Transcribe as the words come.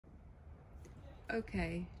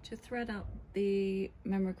Okay, to thread out the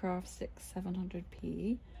Memorycraft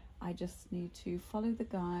 6700P, I just need to follow the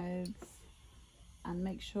guides and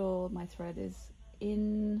make sure my thread is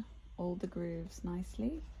in all the grooves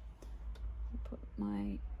nicely. Put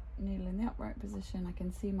my needle in the upright position, I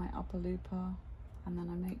can see my upper looper, and then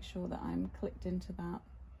I make sure that I'm clicked into that.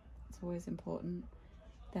 It's always important.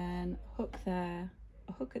 Then hook there,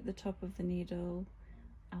 a hook at the top of the needle.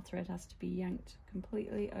 Our thread has to be yanked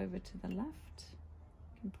completely over to the left.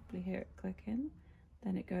 You can probably hear it clicking.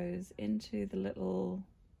 Then it goes into the little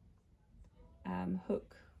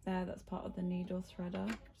hook there that's part of the needle threader.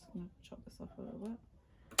 I'm just going to chop this off a little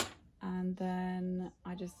bit. And then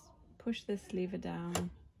I just push this lever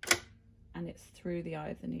down and it's through the eye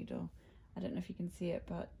of the needle. I don't know if you can see it,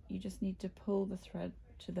 but you just need to pull the thread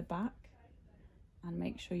to the back and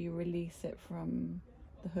make sure you release it from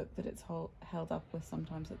the hook that it's held up with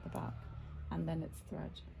sometimes at the back, and then it's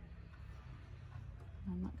thread.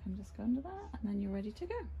 And that can just go under there, and then you're ready to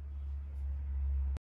go.